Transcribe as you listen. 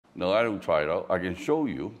No, I don't try it out. I can show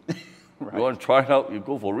you. Right. You want to try it out, you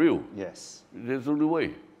go for real. Yes. There's the only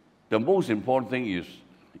way. The most important thing is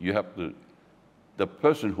you have to, the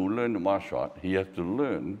person who learned the martial art, he has to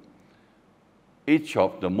learn each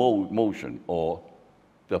of the motion or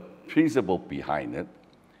the principle behind it,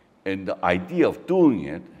 and the idea of doing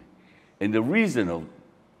it, and the reason of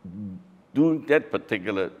doing that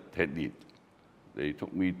particular technique. They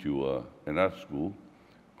took me to another school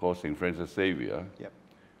called St. Francis Xavier. Yep.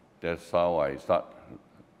 That's how I started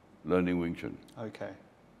learning Wing Chun. Okay.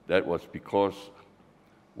 That was because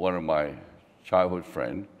one of my childhood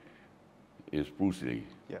friends is Bruce Lee.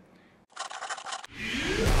 Yep.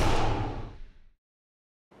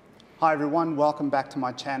 Hi everyone, welcome back to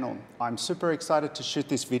my channel. I'm super excited to shoot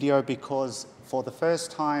this video because for the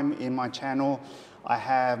first time in my channel, I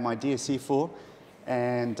have my dear SiFu,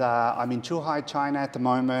 and I'm in Zhuhai, China at the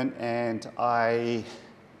moment, and I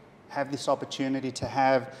have this opportunity to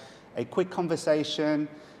have a quick conversation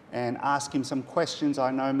and ask him some questions I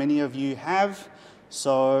know many of you have.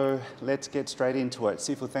 So let's get straight into it.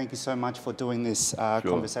 SiFu, thank you so much for doing this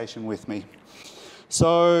conversation with me.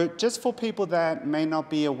 So just for people that may not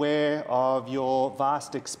be aware of your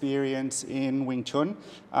vast experience in Wing Chun,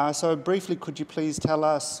 so briefly, could you please tell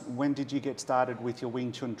us when did you get started with your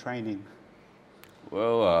Wing Chun training?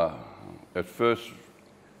 Well, at first,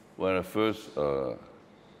 when I first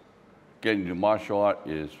get into martial art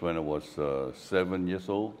is when I was 7 years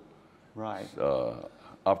old. Right.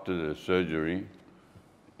 After the surgery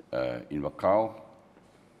in Macau,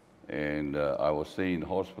 and I was staying in the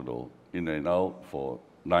hospital in and out for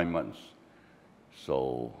 9 months.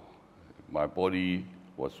 So my body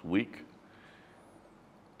was weak.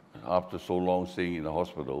 After so long staying in the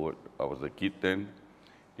hospital, I was a kid then.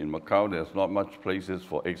 In Macau, there's not much places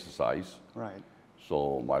for exercise. Right.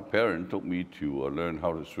 So my parents took me to learn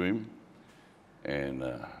how to swim. And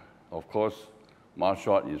of course,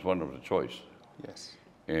 martial art is one of the choice. Yes.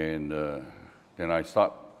 And then I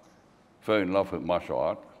fell in love with martial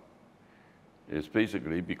art. It's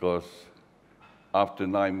basically because after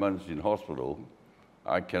 9 months in hospital,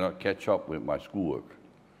 I cannot catch up with my schoolwork.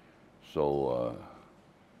 So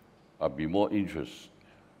I'd be more interested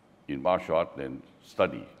in martial art than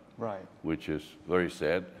study. Right. Which is very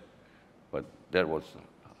sad, but that was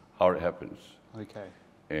how it happens. Okay.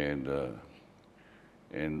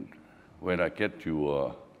 And when I get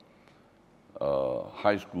to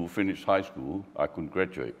high school, finished high school, I couldn't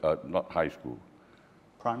graduate. Not high school.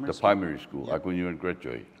 Primary school? Primary school. Yep. I couldn't even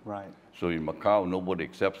graduate. Right. So in Macau, nobody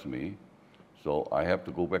accepts me. So I have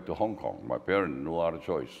to go back to Hong Kong. My parents, no other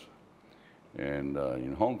choice. And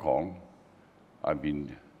in Hong Kong, I've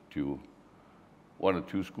been to 1 or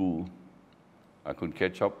 2 schools. I couldn't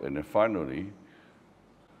catch up. And then finally,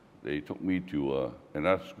 they took me to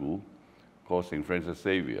another school called St. Francis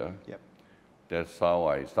Xavier. Yep. That's how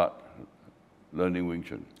I started learning Wing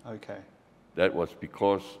Chun. Okay. That was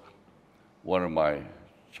because one of my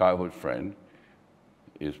childhood friends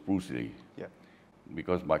is Bruce Lee. Yep.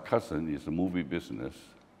 Because my cousin is a movie business,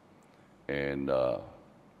 and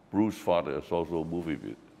Bruce's father is also a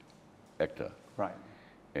movie actor. Right.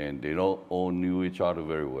 And they all knew each other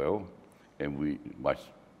very well, and my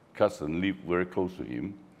cousin lived very close to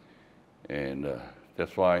him, and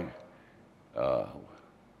that's why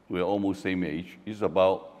we're almost same age. He's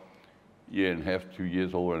about 1.5 to 2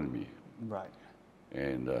 years older than me. Right.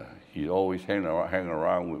 And he always hang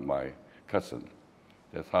around with my cousin.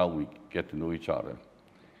 That's how we get to know each other.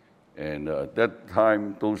 And that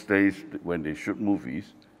time, those days when they shoot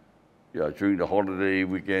movies, during the holiday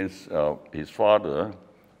weekends, his father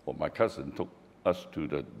or my cousin took us to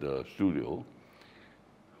the studio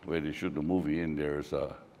where they shoot the movie, and there's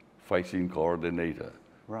a fight scene coordinator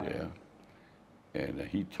there. And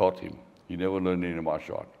he taught him. He never learned any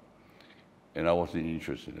martial art. And I wasn't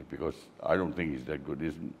interested in it because I don't think he's that good.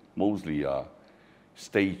 It's mostly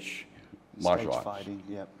stage martial arts. Fighting,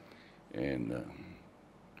 yep. And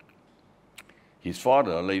his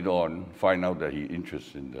father later on find out that he's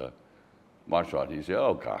interested in the martial art. He said,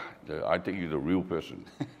 "Oh God, I think you're the real person."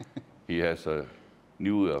 He has a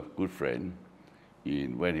good friend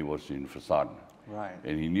when he was in Busan. Right.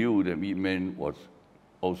 And he knew that Ip Man was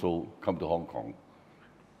also come to Hong Kong.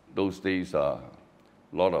 Those days, a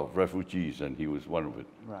lot of refugees, and he was one of it.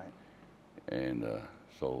 Right. And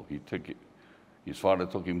so his father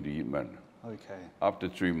took him to Ip Man. Okay. After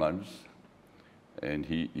 3 months, and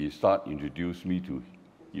he started introduce me to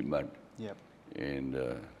Ip Man. Yep. And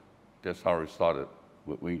that's how it started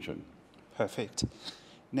with Wing Chun. Perfect.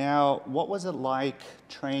 Now, what was it like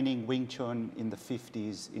training Wing Chun in the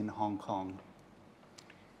 50s in Hong Kong?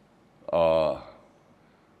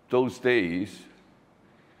 Those days,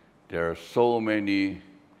 there are so many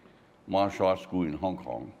martial arts schools in Hong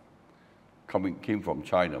Kong came from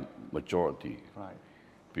China, majority. Right.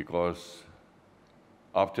 Because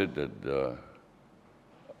after the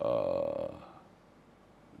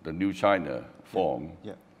new China formed,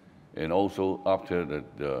 Yeah. and also after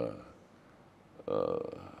the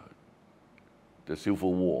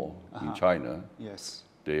Civil War in China, Yes.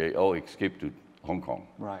 they all escaped to Hong Kong.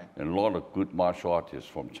 Right. And a lot of good martial artists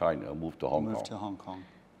from China moved to Hong Moved Kong. to Hong Kong.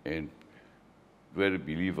 And whether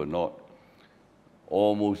believe or not,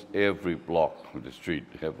 almost every block of the street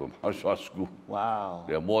have a martial arts school. Wow.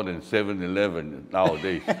 There are more than 7-Eleven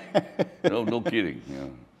nowadays. No kidding. You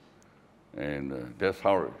know. And that's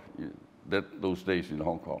how those days in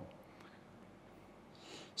Hong Kong.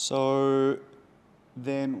 So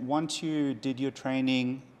then once you did your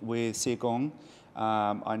training with Qigong,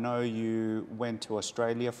 I know you went to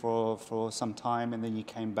Australia for some time and then you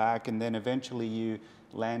came back and then eventually you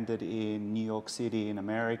landed in New York City in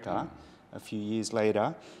America a few years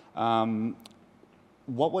later.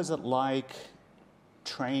 What was it like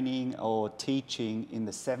training or teaching in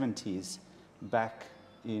the 70s back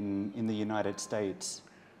in the United States?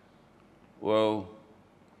 Well,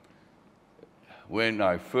 when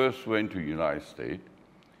I first went to the United States,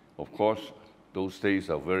 of course, those days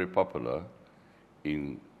are very popular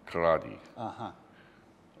in karate. Uh-huh.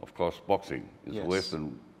 Of course, boxing is Yes. a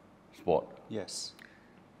Western sport. Yes.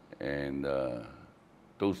 And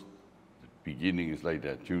those beginnings like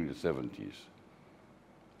that during the 70s.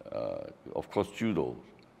 Of course, judo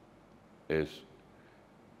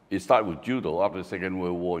it started with judo after the Second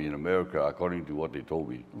World War in America, according to what they told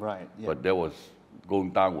me. Right. Yeah. But that was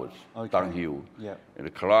going downwards, Okay. downhill. Yeah. And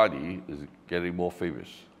the karate is getting more famous.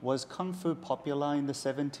 Was Kung Fu popular in the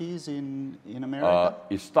 70s in America?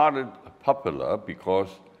 It started popular because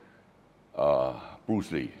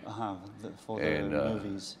Bruce Lee. For the and,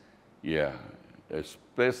 movies. Yeah,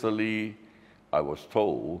 especially I was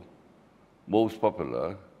told most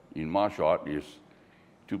popular in martial art is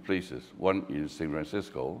two places. One is San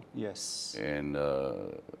Francisco, Yes. and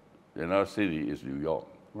another city is New York.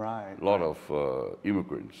 Right. A lot of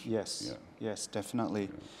immigrants. Yes. Yeah. Yes, definitely.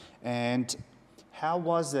 And how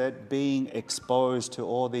was it being exposed to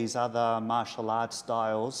all these other martial arts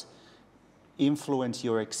styles influence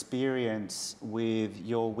your experience with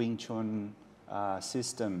your Wing Chun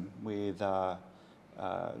system with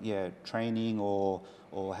training or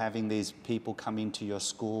having these people come into your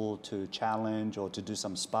school to challenge or to do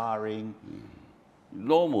some sparring?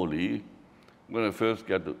 Normally, when I first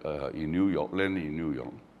got in New York, landed in New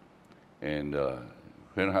York, and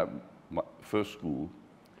when I had my first school,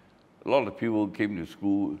 a lot of people came to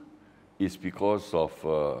school is because of,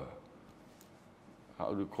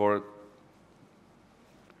 how do you call it?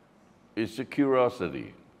 It's a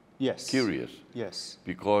curiosity. Yes. Curious. Yes.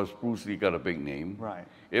 Because Bruce Lee got a big name. Right.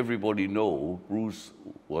 Everybody know Bruce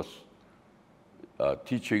was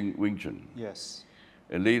teaching Wing Chun. Yes.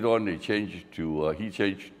 And later on, he changed to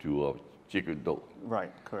Jeet Kune Do.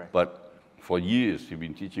 Right. Correct. But for years, he's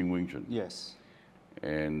been teaching Wing Chun. Yes.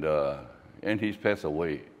 And he's passed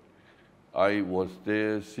away. I was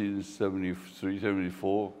there since 73,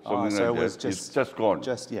 74, something so like it was that. It's just gone.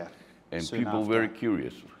 Just, yeah. And soon people after. very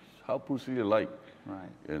curious. How Bruce Lee like? Right.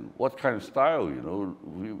 And what kind of style,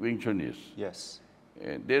 Wing Chun is. Yes.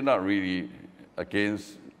 And they're not really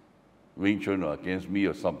against Wing Chun or against me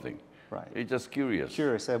or something. Right. They're just curious.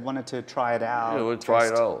 Curious. They wanted to try it out. Yeah, we'll try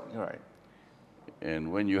it test. out. Right.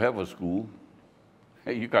 And when you have a school,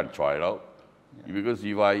 hey, you can't try it out. Yeah. Because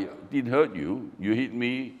if I didn't hurt you, you hit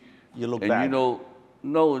me. You look and bad. no,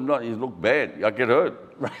 not you look bad. I get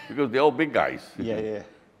hurt. Right. Because they're all big guys. Yeah.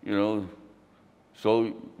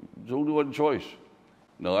 So there's only one choice.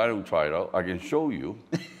 No, I don't try it out. I can show you.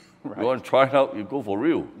 Right. You want to try it out, you go for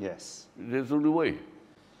real. Yes. There's the only way.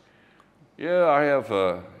 Yeah, I have,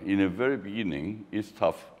 in the very beginning, it's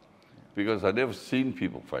tough because I've never seen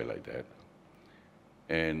people fight like that.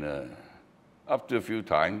 And after a few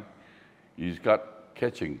times, you got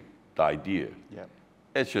catching the idea. Yeah.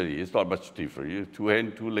 Actually, it's not much different. You have 2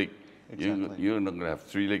 hands, 2 legs. Exactly. You're not going to have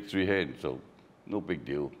 3 legs, 3 hands, so no big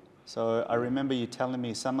deal. So I remember you telling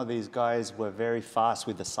me some of these guys were very fast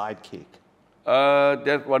with the side kick.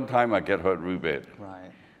 That one time I get hurt real bad.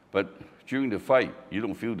 Right. But during the fight, you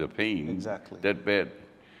don't feel the pain Exactly. that bad.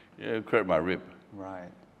 Yeah, it cracked my rib. Right.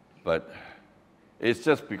 But it's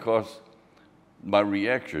just because my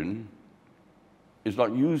reaction is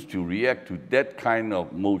not used to react to that kind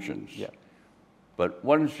of motions. Yeah. But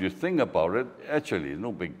once you think about it, actually, it's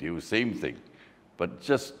no big deal, same thing. But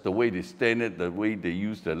just the way they stand it, the way they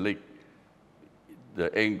use their leg,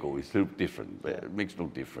 the angle is a little different, but it makes no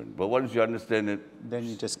difference. But once you understand it, then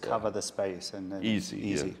you just cover the space and then easy.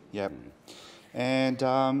 Easy. Yeah. And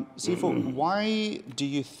SiFu, why do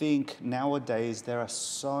you think nowadays there are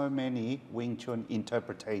so many Wing Chun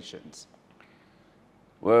interpretations?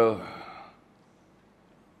 Well,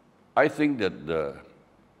 I think that the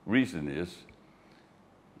reason is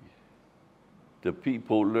the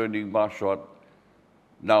people learning martial art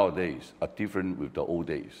nowadays are different with the old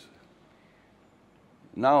days.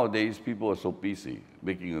 Nowadays, people are so busy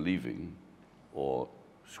making a living, or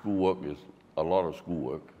schoolwork is a lot of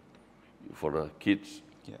schoolwork for the kids.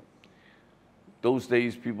 Yeah. Those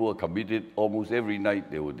days, people were committed almost every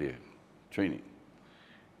night they were there training.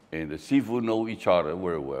 And the SiFu know each other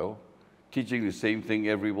very well, teaching the same thing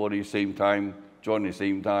everybody, same time, join the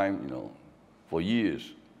same time, for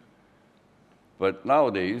years. But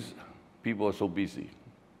nowadays, people are so busy,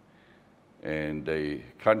 and they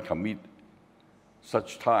can't commit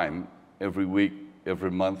such time every week,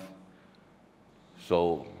 every month.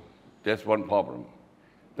 So that's one problem.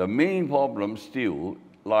 The main problem still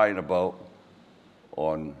lying about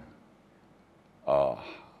on, how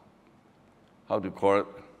to call it?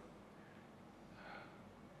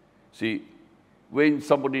 See, when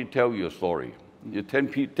somebody tells you a story, you 10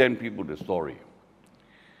 people the story,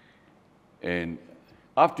 and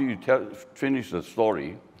after you finish the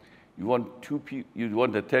story, you want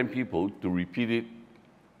the 10 people to repeat it,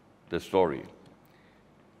 the story.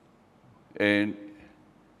 And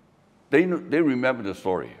they remember the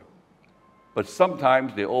story. But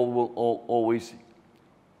sometimes they always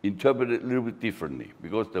interpret it a little bit differently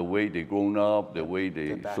because the way they grown up, the way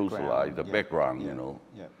they socialize, the background,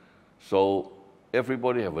 Yeah. So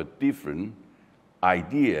everybody have a different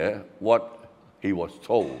idea what he was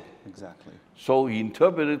told. Exactly. So he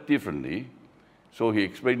interpreted it differently, so he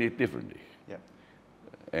explained it differently. Yeah.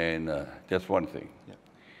 And that's one thing. Yeah.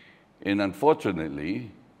 And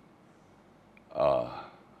unfortunately,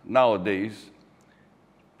 nowadays,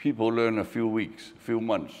 people learn a few weeks, few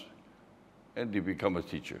months, and they become a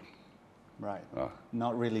teacher. Right.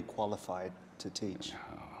 Not really qualified to teach.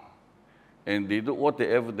 And they do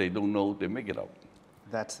whatever they don't know, they make it up.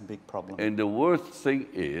 That's a big problem. And the worst thing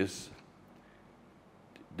is,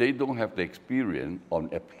 they don't have the experience on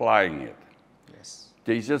applying it. Yes.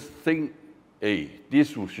 They just think, hey, this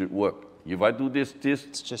should work. If I do this.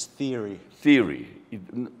 It's just theory. Theory.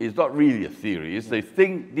 It's not really a theory. It's they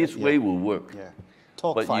think this way will work. Yeah.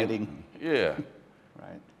 Talk fighting. Yeah.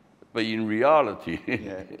 Right. But in reality,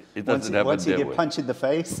 it doesn't happen once you that get way. punched in the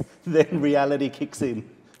face, then reality kicks in.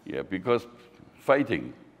 Yeah, because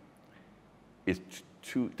fighting is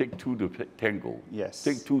take two to tango. Yes.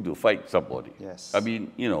 Take two to fight somebody. Yes. I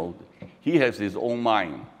mean, he has his own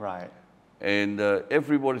mind. Right. And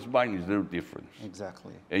everybody's mind is a little different.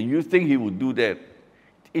 Exactly. And you think he would do that.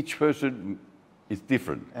 Each person is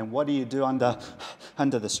different. And what do you do under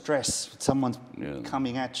the stress? Someone's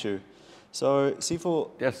coming at you. So, SiFu,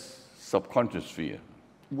 that's subconscious fear.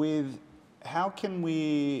 How can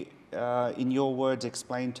we, in your words,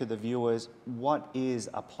 explain to the viewers what is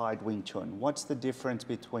applied Wing Chun? What's the difference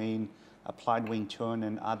between applied Wing Chun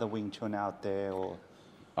and other Wing Chun out there? Or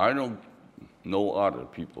I don't know other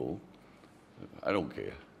people. I don't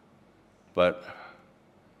care. But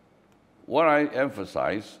what I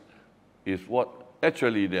emphasize is what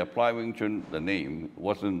actually the applied Wing Chun, the name,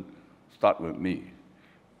 wasn't start with me.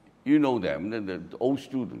 You know them, the old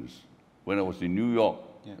students, when I was in New York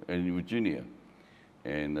and in Virginia.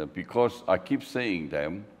 And because I keep saying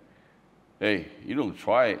them, hey, you don't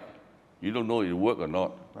try it, you don't know if it work or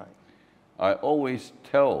not. Right. I always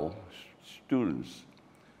tell students,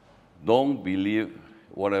 don't believe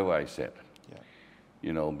whatever I said.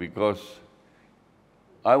 Yeah. Because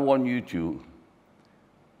I want you to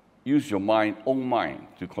use your own mind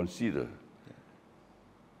to consider,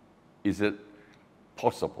 is it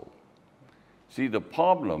possible? See, the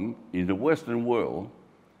problem in the Western world,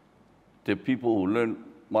 the people who learn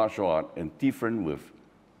martial art and different with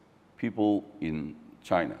people in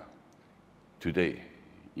China today,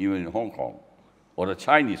 even in Hong Kong, or the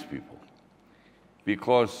Chinese people.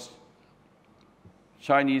 Because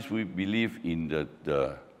Chinese, we believe in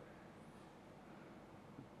the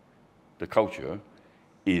culture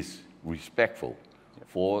is respectful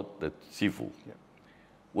for the SiFu. Yeah.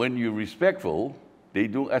 When you're respectful, they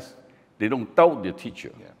don't doubt the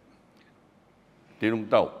teacher. Yeah. They don't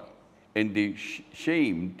doubt. And they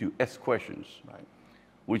shame to ask questions, right,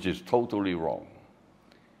 which is totally wrong.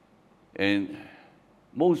 And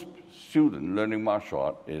most students learning martial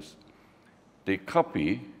art is they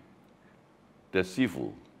copy the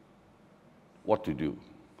SiFu, what to do,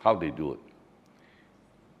 how they do it.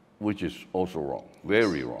 which is also wrong,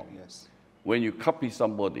 very wrong. Yes. When you copy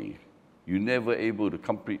somebody, you're never able to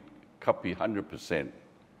copy 100%.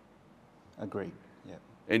 Agreed. Yeah.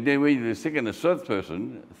 And then when you're the second and third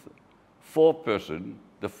person, fourth person,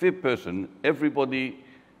 the fifth person, everybody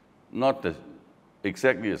not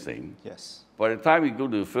exactly the same. Yes. By the time you go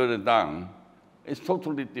to further down, it's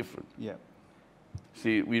totally different. Yeah.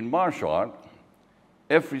 See, in martial art,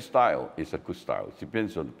 every style is a good style. It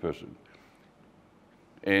depends on the person.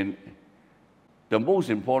 And the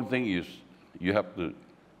most important thing is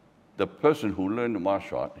the person who learned the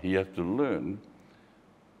martial art, he has to learn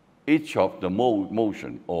each of the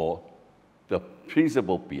motion or the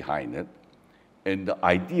principle behind it, and the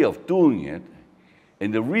idea of doing it,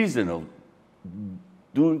 and the reason of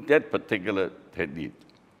doing that particular technique.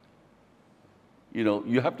 You know,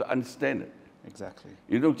 you have to understand it. Exactly.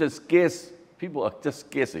 You don't just guess. People are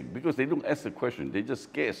just guessing because they don't ask the question. They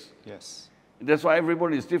just guess. Yes. That's why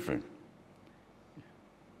everybody is different.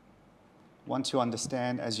 Once you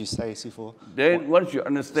understand, as you say, SiFu. Then once you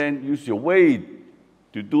understand, use your way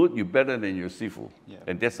to do it, you're better than your SiFu. Yeah.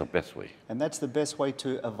 And that's the best way. And that's the best way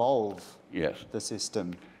to evolve Yes. the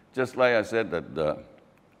system. Just like I said that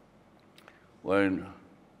when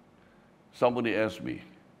somebody asked me,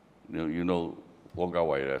 you know, Wong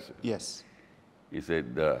Kar-wai, Yes. he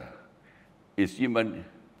said, is Yip-Man,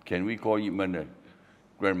 can we call Yip-Man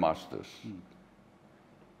grandmasters?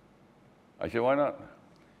 I said, why not?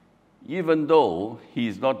 Even though he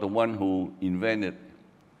is not the one who invented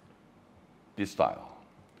this style,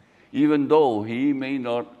 even though he may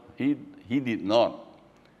not, he did not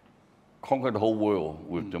conquer the whole world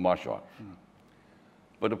with the martial art.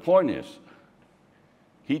 But the point is,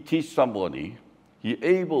 he teach somebody, he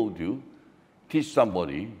able to teach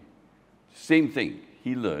somebody same thing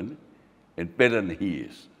he learned and better than he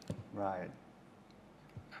is. Right.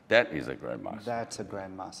 That is a grandmaster. That's a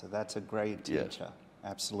grandmaster. That's a great teacher. Yes.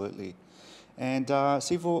 Absolutely. And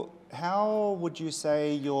SiFu, how would you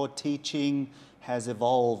say your teaching has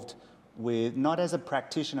evolved with, not as a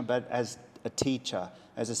practitioner, but as a teacher,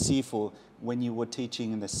 as a SiFu, when you were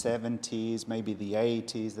teaching in the 70s, maybe the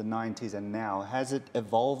 80s, the 90s, and now? Has it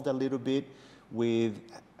evolved a little bit with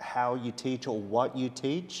how you teach or what you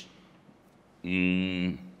teach?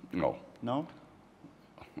 No. No?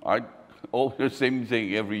 All the same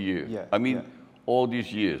thing every year. Yeah, I mean, yeah. all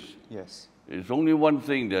these years. Yes. There's only one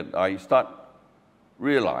thing that I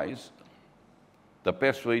realize the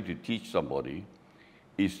best way to teach somebody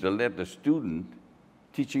is to let the student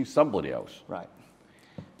teaching somebody else. Right.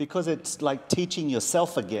 Because it's like teaching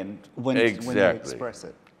yourself again when you express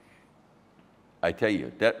it. I tell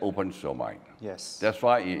you, that opens your mind. Yes. That's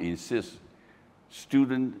why I insist,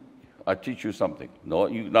 student, I teach you something. No,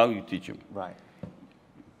 now you teach him. Right.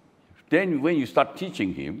 Then when you start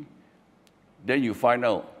teaching him, then you find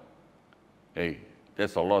out, hey,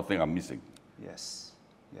 there's a lot of things I'm missing. Yes.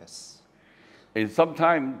 Yes. And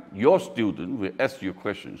sometimes your student will ask you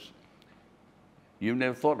questions you've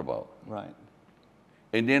never thought about. Right.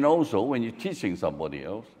 And then also, when you're teaching somebody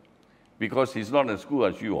else, because he's not as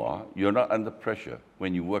good as you are, you're not under pressure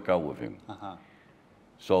when you work out with him. Uh-huh.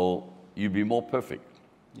 So you'll be more perfect.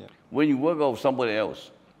 Yeah. When you work out with somebody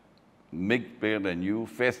else, make better than you,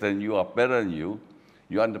 faster than you, or better than you,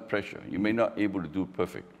 you're under pressure. You may not be able to do it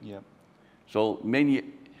perfect. Yeah. So many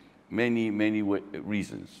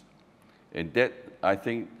reasons. And that, I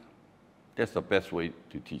think, that's the best way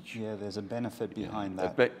to teach. Yeah, there's a benefit behind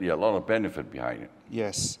that. A lot of benefit behind it.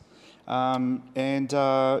 Yes. So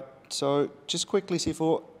just quickly,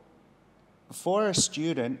 SiFu, for a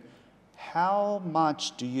student, how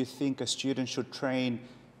much do you think a student should train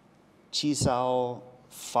chi sao,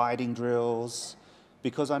 fighting drills?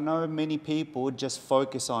 Because I know many people just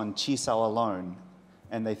focus on chi sao alone,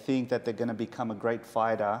 and they think that they're going to become a great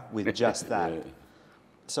fighter with just that. Yeah.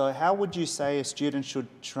 So how would you say a student should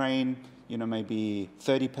train, maybe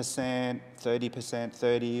 30%, 30%,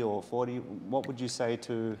 30 or 40? What would you say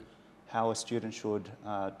to how a student should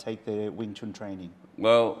take their Wing Chun training?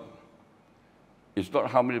 Well, it's not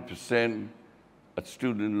how many percent a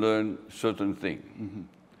student learn certain thing. Mm-hmm.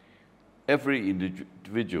 Every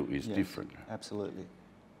individual is different. Absolutely.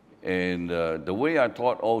 And the way I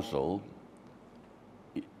taught also,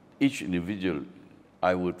 each individual,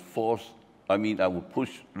 I would push a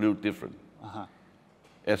little different. Uh-huh.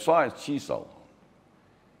 As far as chi sao,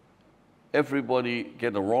 everybody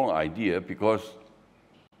get the wrong idea because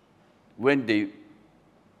when they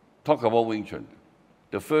talk about Wing Chun,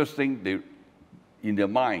 the first thing in their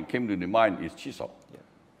mind came to their mind is chi sao,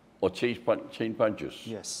 or chain punches.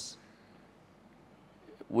 Yes.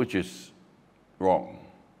 Which is wrong.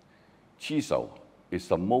 Chi sao is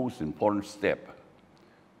the most important step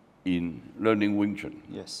in learning Wing Chun.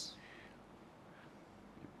 Yes.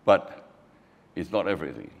 But it's not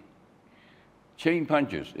everything. Chain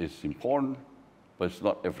punches is important, but it's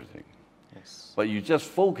not everything. Yes. But you just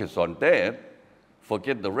focus on that,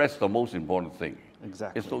 forget the rest, the most important thing.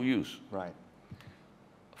 Exactly. It's no use. Right.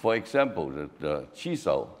 For example, the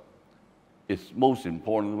Qisao is most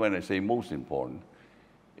important. When I say most important,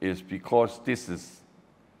 is because this is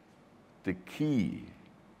the key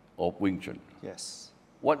of Wing Chun. Yes.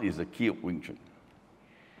 What is the key of Wing Chun?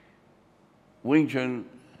 Wing Chun,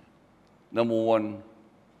 number one,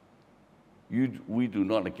 we do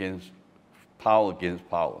not against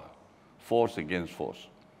power, force against force,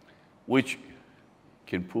 which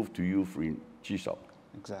can prove to you in Qisao.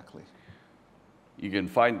 Exactly. You can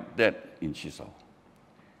find that in Qisao.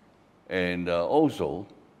 And also,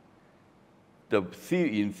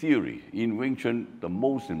 in theory, in Wing Chun, the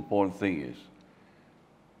most important thing is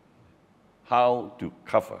how to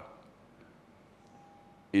cover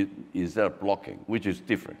it instead of blocking, which is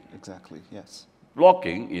different. Exactly, yes.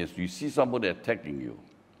 Blocking is you see somebody attacking you,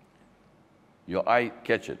 your eye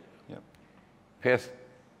catch it, Yep. pass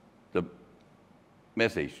the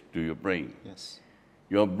message to your brain. Yes.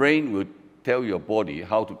 Your brain will tell your body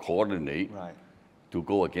how to coordinate Right. to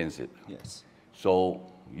go against it. Yes. So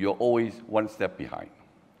you're always one step behind.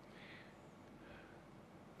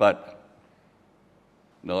 But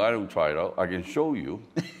no, I don't try it out. I can show you.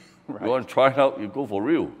 Right. You want to try it out, you go for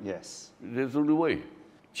real. Yes. There's the only way.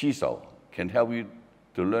 Qisao can help you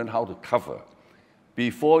to learn how to cover.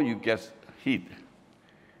 Before you get hit,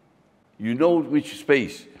 you know which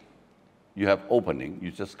space you have opening,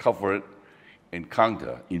 you just cover it and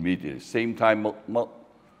counter immediately, same time,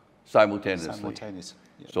 simultaneously. Simultaneous.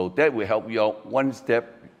 Yep. So that will help you out one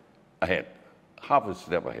step ahead, half a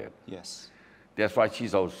step ahead. Yes. That's why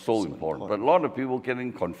Qisao is so important. But a lot of people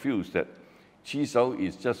getting confused that Qisao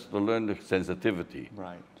is just to learn the sensitivity.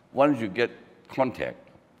 Right. Once you get contact,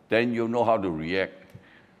 then you'll know how to react.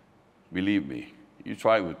 Believe me, you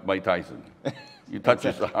try with Mike Tyson. You touch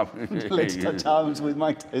his arm. Let's touch arms with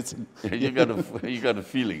Mike Tyson. you got a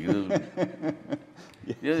feeling.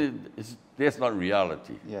 That's not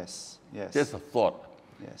reality. Yes. Yes. That's a thought.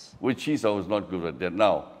 Yes. Which Qisao is not good at that.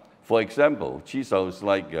 Now, for example, Qisao is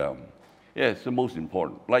like, it's the most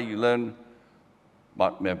important. Like you learn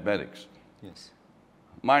about mathematics. Yes.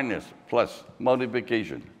 Minus, plus,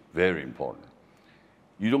 multiplication, very important.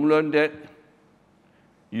 You don't learn that,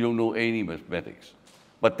 you don't know any mathematics.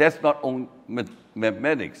 But that's not only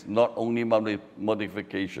mathematics, not only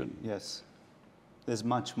multiplication. Yes. There's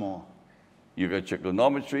much more. You got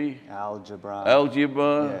trigonometry, Algebra.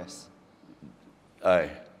 algebra, Yes.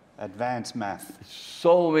 Advanced math.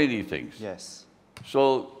 so many things. Yes.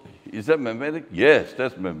 So, is that mathematics? Yes,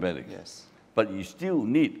 that's mathematics. Yes. But you still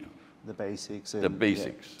need The basics. the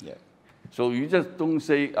basics. Yeah. So you just don't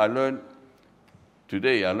say,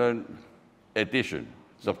 today I learned addition,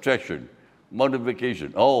 subtraction,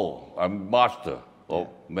 multiplication. Oh, I'm master of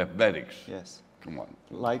mathematics. Yes. Come on.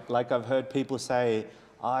 Like I've heard people say,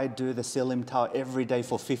 I do the Silim Tao every day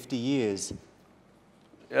for 50 years.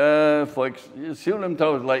 Silim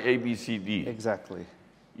Tao is like ABCD. Exactly.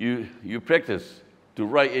 You practice to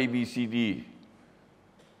write ABCD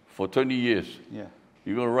for 20 years. Yeah.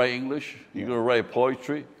 You're going to write English. You're going to write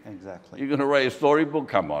poetry. Exactly. You're going to write a storybook.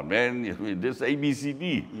 Come on, man. This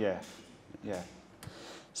ABCD. Yeah. Yeah.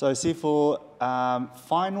 So, SiFu,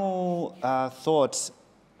 final thoughts.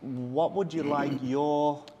 What would you like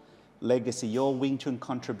your legacy, your Wing Chun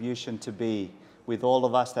contribution to be with all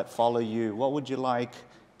of us that follow you? What would you like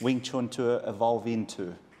Wing Chun to evolve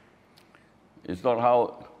into? It's not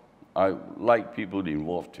how I like people to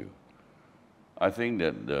involve to. I think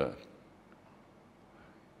that,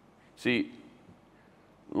 see,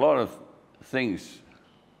 a lot of things,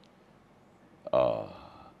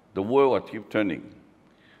 the world will keep turning,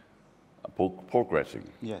 progressing.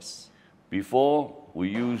 Yes. Before, we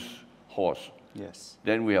use horse. Yes.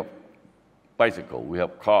 Then we have bicycle, we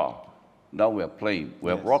have car. Now we have plane, we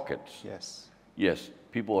have rockets. Yes. Yes,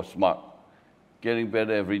 people are smart, getting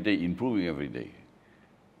better every day, improving every day.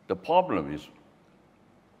 The problem is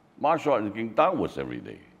martial arts is getting downwards every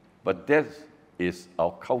day. But that is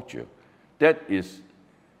our culture. That is,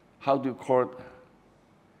 how do you call it,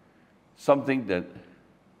 something that,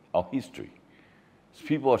 our history.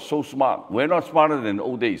 People are so smart. We're not smarter than the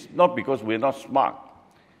old days, not because we're not smart,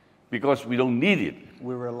 because we don't need it.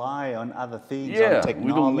 We rely on other things, Yeah, on technology.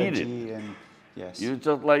 we don't need it. And yes. You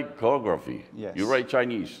just like choreography. Yes. You write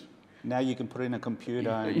Chinese. Now you can put in a computer.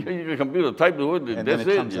 And, You can computer type the word, and that's then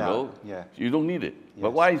it it, comes you out. know. Yeah. You don't need it. But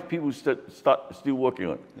Yes. why is people still working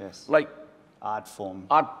on it? Yes. Like art form.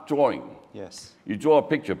 Art drawing. Yes. You draw a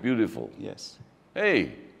picture, beautiful. Yes.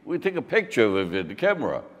 Hey, we take a picture with the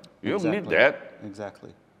camera. You don't need that.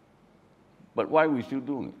 Exactly. But why are we still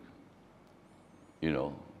doing it? You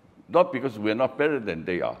know, not because we're not better than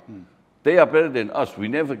they are. They are better than us. We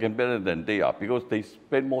never get better than they are because they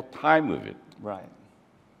spend more time with it. Right.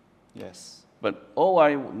 Yes. But all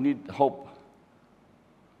I hope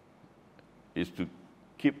is to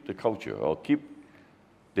keep the culture or keep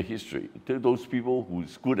the history to those people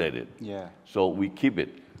who's good at it. Yeah. So we keep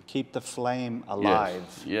it. Keep the flame alive.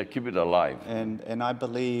 Yes. Yeah, keep it alive. And I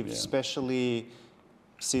believe, especially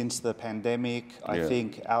since the pandemic, I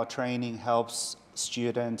think our training helps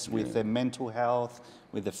students with their mental health,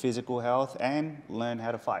 with the physical health, and learn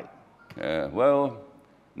how to fight. Well,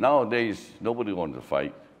 nowadays, nobody wants to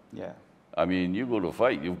fight. Yeah. I mean, you go to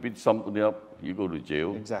fight, you beat somebody up, you go to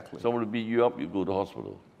jail. Exactly. Somebody beat you up, you go to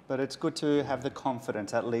hospital. But it's good to have the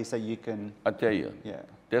confidence, at least, that you can... I tell you,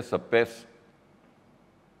 that's the best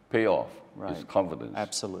payoff, is confidence.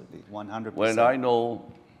 Absolutely, 100%. When I know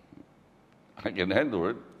I can handle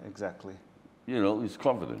it, exactly, you know, it's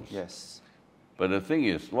confidence. Yes. But the thing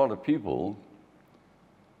is, a lot of people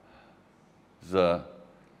get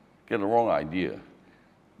the wrong idea.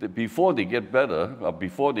 Before they get better, or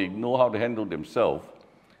before they know how to handle themselves,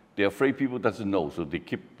 they're afraid people doesn't know, so they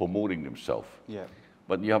keep promoting themselves. Yeah.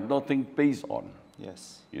 But you have nothing based on.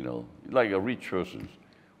 Yes. You know, like a rich person,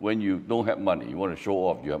 when you don't have money, you want to show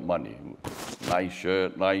off you have money. Nice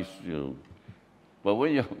shirt, nice, you know. But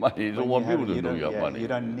when you have money, you don't want people to know you have money. You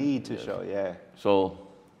don't need to show, So,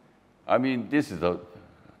 I mean, this is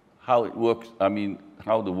how it works. I mean,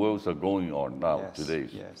 how the worlds are going on now, today.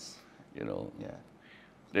 Yes. You know. Yeah.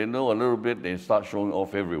 They know a little bit, they start showing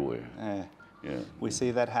off everywhere. We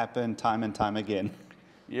see that happen time and time again.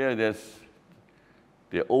 Yeah,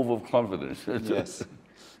 they're overconfident. Yes.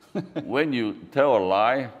 When you tell a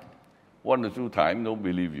lie 1 or 2 times, they'll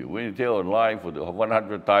believe you. When you tell a lie for the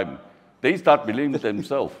 100th time, they start believing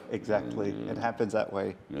themselves. Exactly. It happens that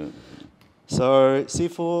way. So,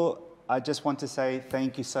 SiFu, I just want to say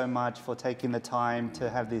thank you so much for taking the time to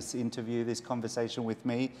have this interview, this conversation with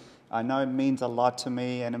me. I know it means a lot to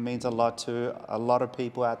me, and it means a lot to a lot of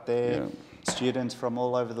people out there, students from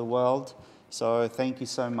all over the world. So thank you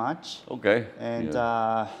so much. Okay. And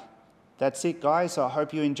that's it, guys. So I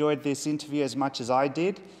hope you enjoyed this interview as much as I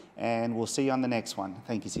did, and we'll see you on the next one.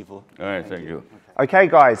 Thank you, SiFu. All right, thank you. Okay,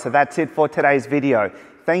 guys, so that's it for today's video.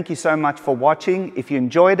 Thank you so much for watching. If you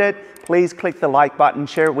enjoyed it, please click the like button,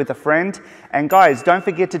 share it with a friend. And guys, don't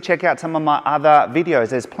forget to check out some of my other videos.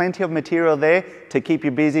 There's plenty of material there to keep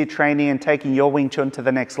you busy training and taking your Wing Chun to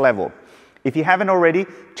the next level. If you haven't already,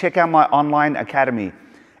 check out my online academy.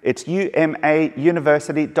 It's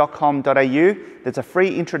umauniversity.com.au. There's a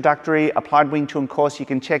free introductory applied Wing Chun course you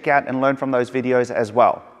can check out and learn from those videos as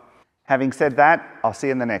well. Having said that, I'll see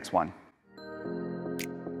you in the next one.